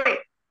away.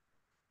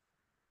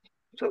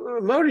 So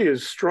Modi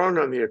is strong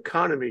on the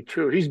economy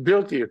too. He's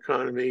built the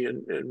economy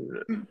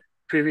in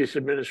previous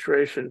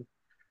administration.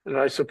 And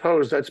I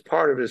suppose that's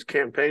part of his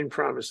campaign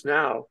promise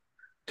now,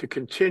 to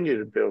continue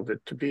to build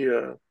it, to be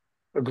a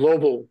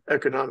global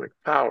economic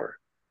power.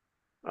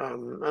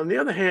 On the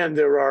other hand,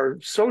 there are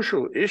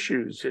social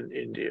issues in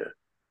India.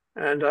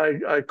 And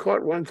I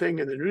caught one thing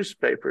in the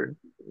newspaper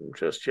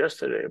just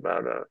yesterday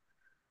about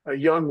a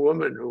young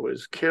woman who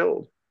was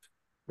killed,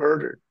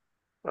 murdered.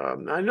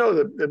 I know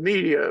that the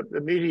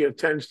media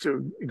tends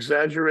to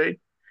exaggerate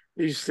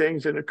these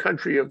things. In a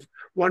country of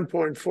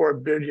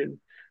 1.4 billion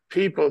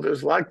people,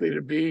 there's likely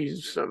to be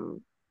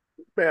some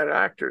bad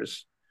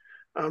actors.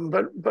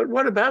 But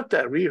what about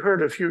that? We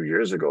heard a few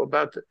years ago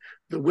about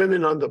the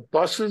women on the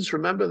buses.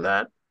 Remember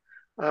that?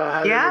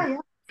 Yeah.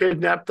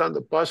 Kidnapped on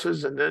the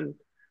buses and then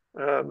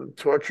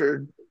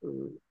tortured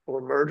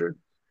or murdered.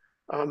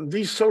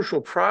 These social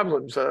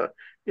problems,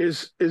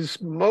 is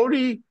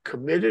Modi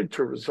committed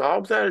to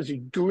resolve that? Is he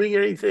doing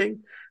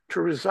anything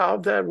to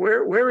resolve that?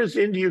 Where is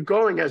India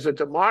going as a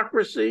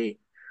democracy,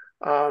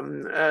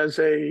 as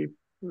a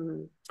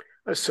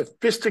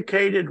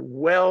sophisticated,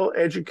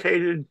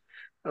 well-educated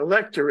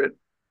electorate?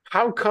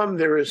 How come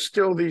there is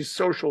still these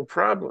social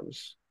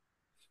problems?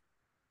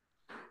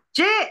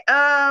 Jay,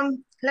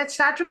 let's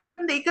start from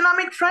the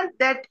economic front,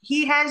 that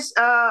he has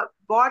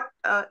brought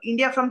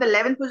India from the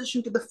 11th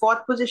position to the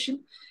 4th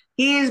position.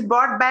 He has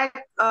brought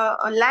back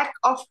a lakh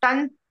of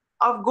tons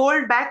of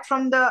gold back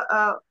from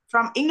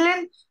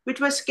England, which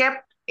was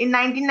kept in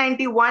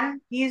 1991.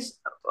 He's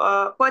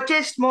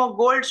purchased more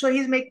gold, so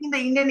he's making the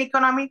Indian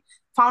economy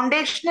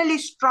foundationally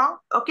strong.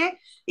 Okay,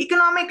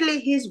 economically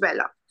he's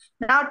well off.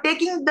 Now,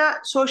 taking the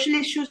social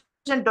issues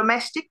and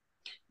domestic,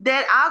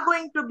 there are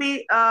going to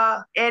be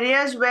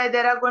areas where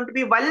there are going to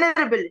be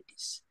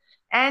vulnerabilities.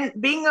 And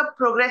being a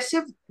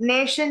progressive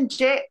nation,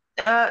 Jay,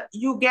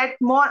 you get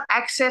more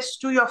access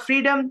to your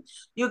freedom,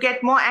 you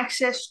get more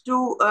access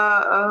to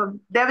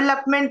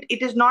development.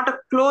 It is not a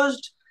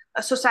closed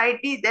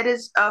society. There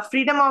is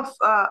freedom of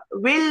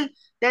will,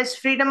 there's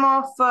freedom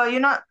of,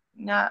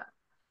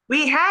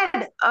 we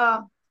had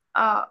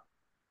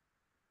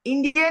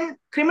Indian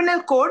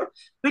criminal code,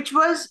 which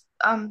was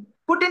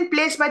put in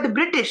place by the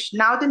British.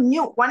 Now,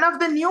 one of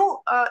the new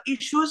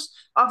issues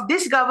of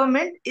this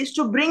government is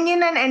to bring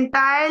in an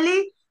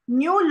entirely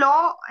new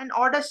law and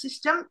order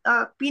system,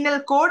 penal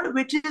code,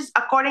 which is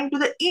according to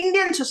the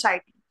Indian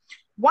society.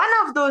 one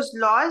of those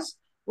laws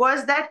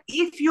was that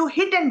if you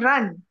hit and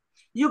run,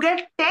 you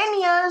get 10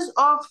 years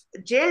of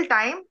jail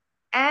time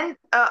and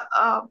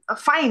a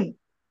fine.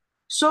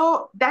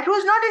 So that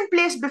was not in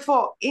place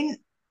before. In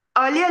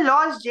earlier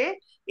laws, Jay,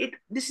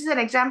 this is an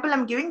example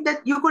I'm giving,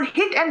 that you could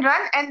hit and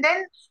run and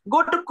then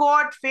go to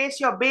court, face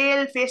your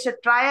bail, face a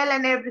trial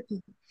and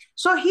everything.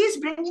 So he's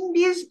bringing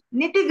these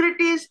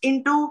nitty-gritties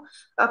into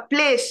a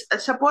place.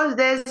 Suppose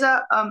there's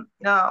a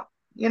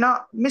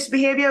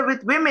misbehavior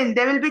with women,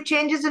 there will be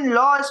changes in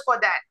laws for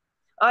that.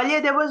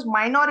 Earlier, there was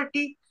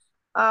minority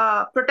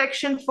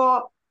protection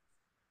for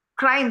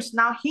crimes.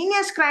 Now,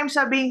 heinous crimes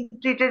are being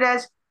treated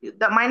as,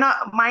 the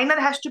minor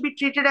has to be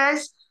treated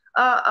as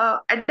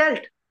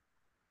adult.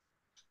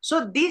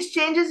 So these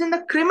changes in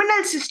the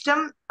criminal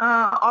system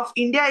of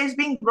India is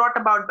being brought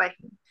about by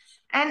him.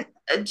 And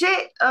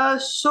Jay,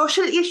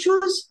 social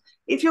issues,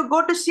 if you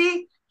go to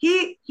see,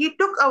 he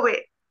took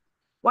away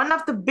one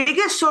of the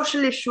biggest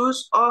social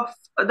issues of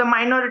the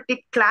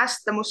minority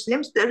class, the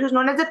Muslims, that is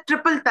known as the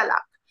triple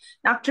talaq.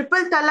 Now,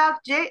 triple talaq,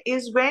 Jay,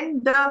 is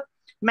when the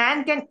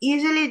man can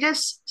easily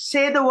just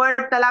say the word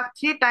talaq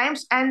 3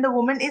 times and the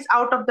woman is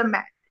out of the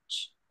marriage.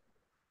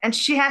 And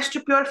she has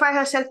to purify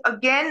herself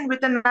again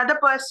with another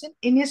person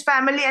in his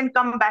family and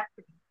come back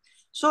to him.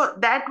 So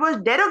that was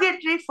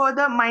derogatory for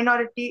the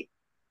minority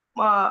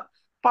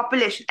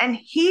population. And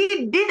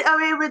he did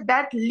away with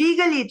that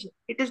legally.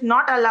 It is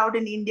not allowed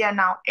in India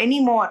now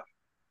anymore.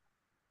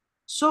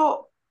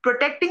 So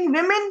protecting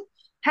women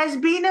has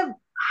been a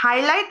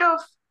highlight of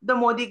the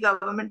Modi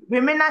government.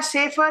 Women are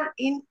safer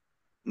in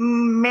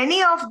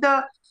many of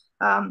the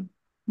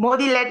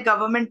Modi-led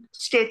government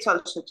states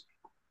also.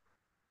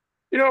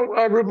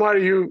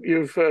 Rumari,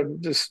 you've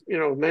just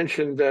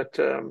mentioned that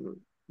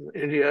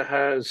India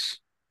has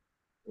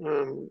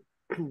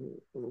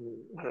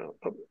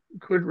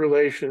good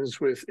relations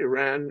with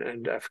Iran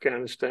and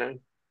Afghanistan.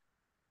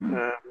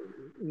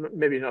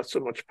 Maybe not so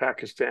much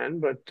Pakistan,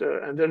 but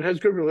and then has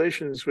good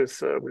relations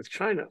with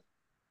China.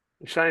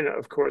 China,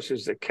 of course,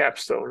 is the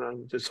capstone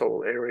on this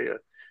whole area.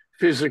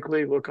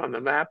 Physically, look on the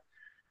map,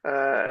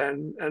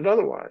 and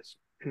otherwise.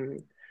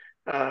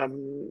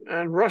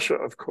 And Russia,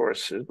 of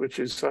course, which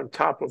is on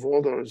top of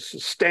all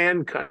those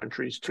stand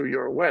countries to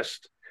your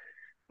west.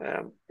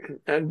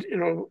 And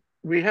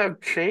we have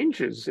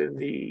changes in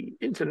the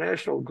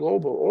international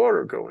global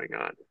order going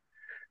on.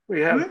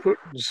 We have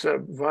Putin's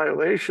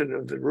violation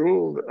of the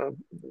rule of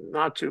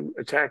not to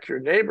attack your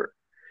neighbor.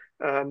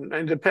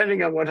 And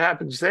depending on what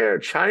happens there,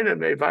 China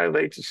may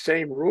violate the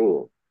same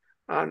rule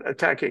on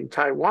attacking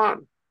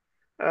Taiwan.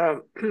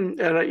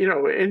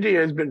 India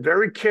has been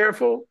very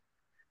careful.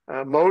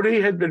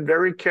 Modi had been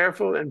very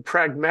careful and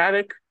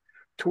pragmatic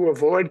to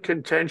avoid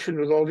contention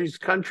with all these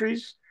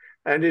countries.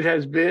 And it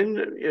has been,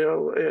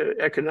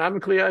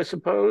 economically, I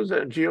suppose,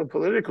 and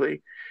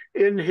geopolitically,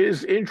 in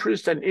his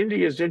interest and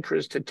India's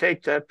interest to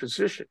take that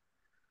position.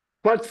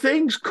 But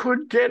things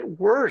could get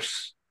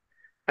worse.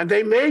 And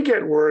they may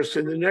get worse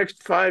in the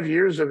next 5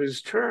 years of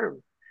his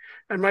term.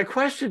 And my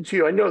question to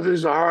you, I know this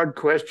is a hard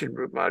question,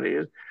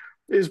 Rupmati,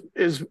 is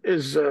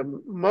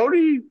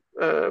Modi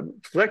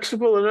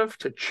flexible enough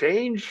to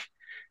change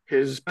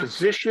his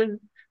position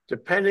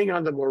depending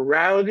on the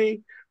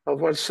morality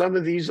of what some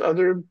of these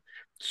other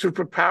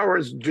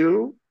superpowers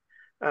do?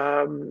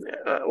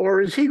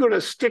 Or is he going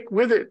to stick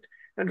with it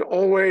and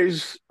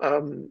always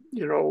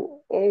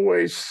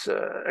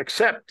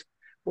accept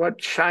what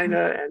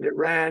China and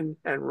Iran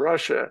and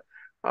Russia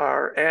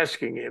are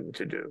asking him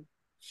to do?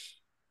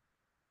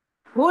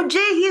 Oh,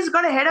 Jay, he's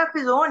got a head of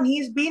his own.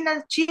 He's been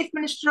a chief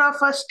minister of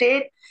a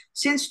state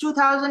since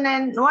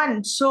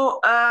 2001.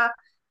 So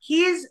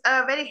he's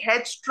a very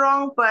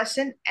headstrong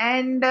person,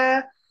 and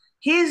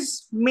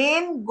his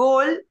main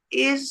goal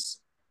is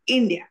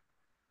India.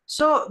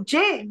 So,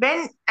 Jay,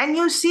 and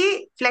you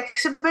see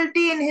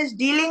flexibility in his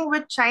dealing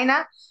with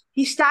China.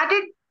 He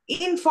started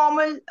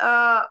informal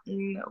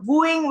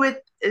wooing with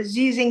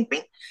Xi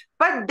Jinping.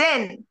 But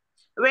then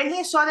when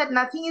he saw that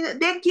nothing is,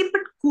 they keep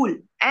it cool.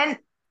 And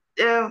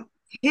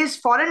his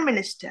foreign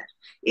minister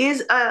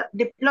is a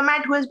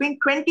diplomat who has been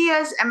 20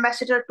 years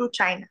ambassador to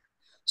China.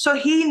 So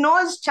he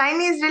knows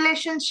Chinese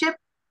relationship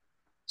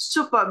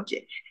superb,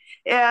 Jay.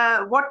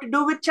 What to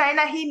do with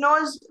China, he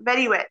knows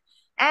very well.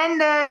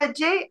 And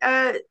Jay,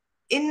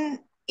 in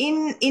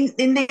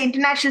the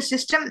international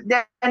system,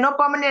 there are no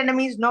permanent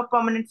enemies, no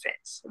permanent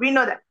friends. We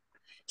know that.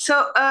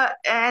 So,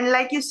 and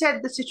like you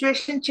said, the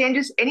situation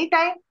changes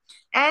anytime.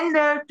 And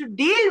to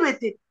deal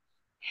with it,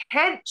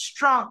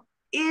 headstrong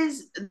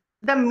is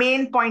the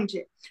main point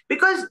here.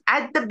 Because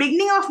at the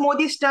beginning of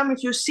Modi's term,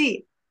 if you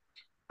see,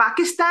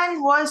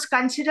 Pakistan was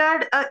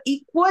considered an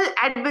equal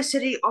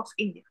adversary of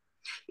India.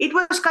 It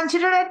was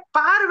considered at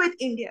par with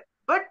India.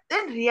 But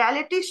then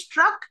reality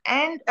struck,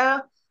 and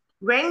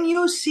when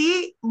you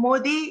see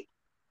Modi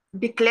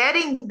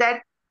declaring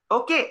that,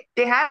 okay,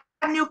 they have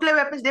nuclear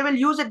weapons, they will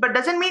use it, but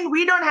doesn't mean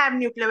we don't have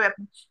nuclear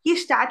weapons. He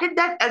started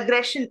that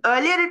aggression.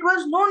 Earlier it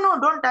was, no,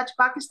 don't touch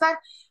Pakistan.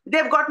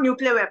 They've got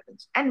nuclear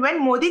weapons. And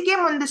when Modi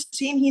came on the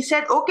scene, he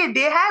said, okay,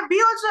 they have,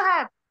 we also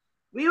have.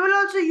 We will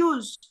also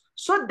use.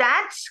 So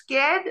that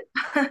scared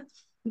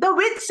the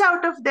wits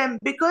out of them,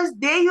 because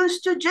they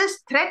used to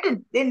just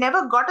threaten. They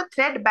never got a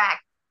threat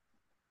back.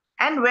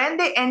 And when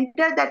they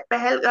entered that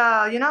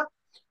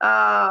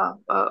uh,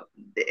 uh,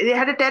 they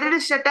had a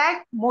terrorist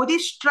attack. Modi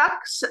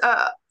struck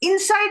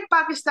inside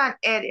Pakistan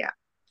area.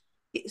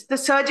 The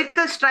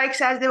surgical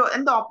strikes, as they were,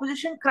 and the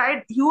opposition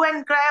cried hue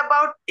and cry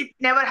about it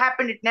never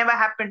happened, it never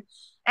happened.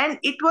 And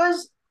it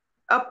was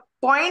a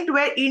point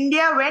where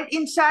India went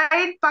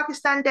inside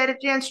Pakistan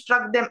territory and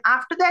struck them.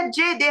 After that,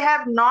 Jay, they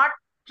have not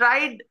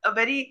tried a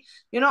very,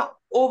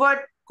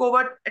 overt,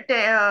 covert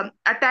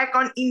attack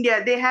on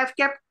India. They have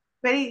kept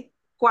very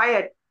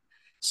quiet.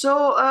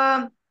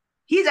 So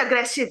he's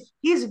aggressive.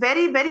 He's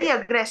very, very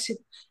aggressive.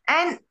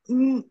 And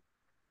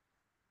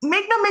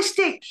make no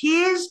mistake,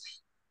 he is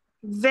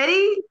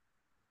very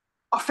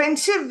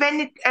offensive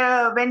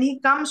when he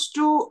comes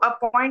to a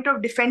point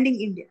of defending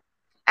India.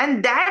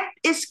 And that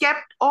is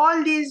kept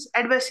all these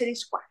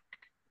adversaries quiet.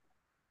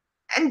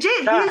 And Jay,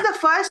 he is the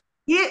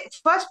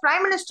first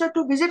prime minister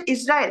to visit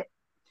Israel.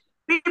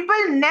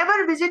 People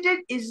never visited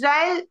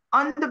Israel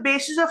on the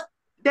basis of,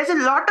 there's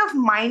a lot of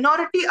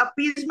minority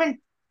appeasement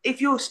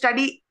if you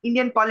study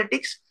Indian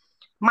politics.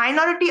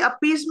 Minority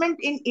appeasement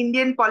in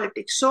Indian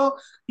politics. So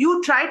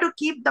you try to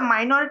keep the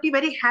minority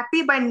very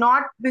happy by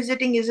not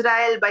visiting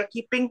Israel, by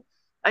keeping,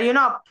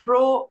 a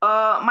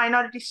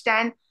pro-minority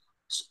stand.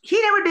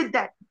 He never did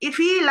that. If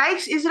he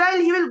likes Israel,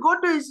 he will go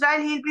to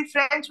Israel. He'll be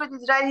friends with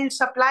Israel. He'll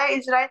supply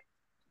Israel.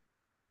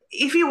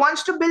 If he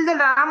wants to build the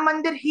Ram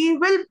Mandir, he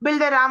will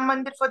build the Ram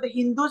Mandir for the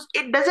Hindus.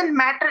 It doesn't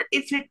matter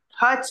if it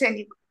hurts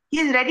anybody. He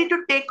is ready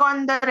to take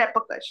on the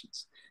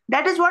repercussions.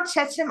 That is what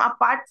sets him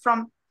apart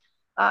from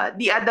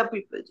the other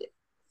people,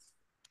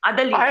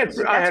 other leaders.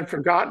 I had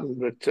forgotten,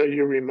 but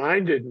you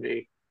reminded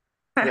me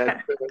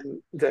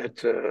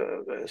that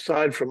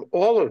aside from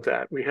all of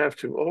that, we have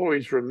to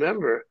always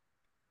remember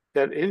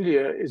that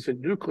India is a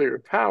nuclear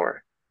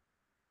power.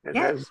 It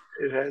has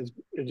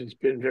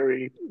been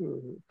very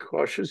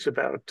cautious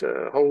about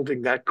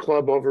holding that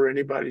club over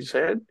anybody's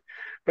head,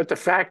 but the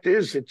fact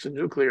is it's a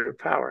nuclear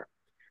power,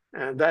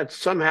 and that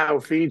somehow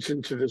feeds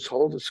into this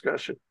whole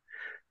discussion.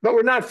 But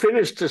we're not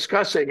finished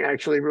discussing,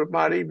 actually,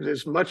 Rupmati.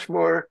 There's much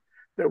more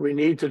that we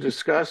need to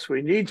discuss.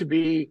 We need to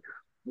be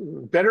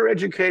better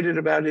educated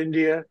about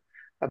India,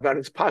 about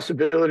its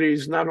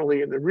possibilities, not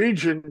only in the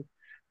region,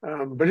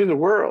 but in the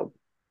world.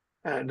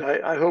 And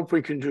I hope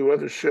we can do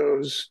other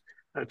shows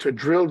to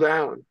drill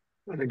down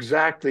on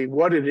exactly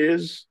what it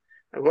is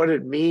and what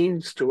it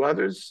means to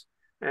others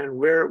and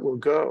where it will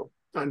go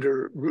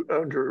under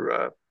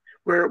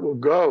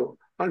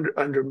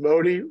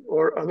Modi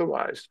or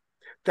otherwise.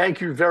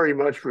 Thank you very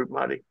much,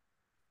 Rupmati.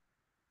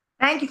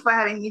 Thank you for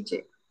having me,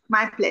 Jay.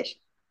 My pleasure.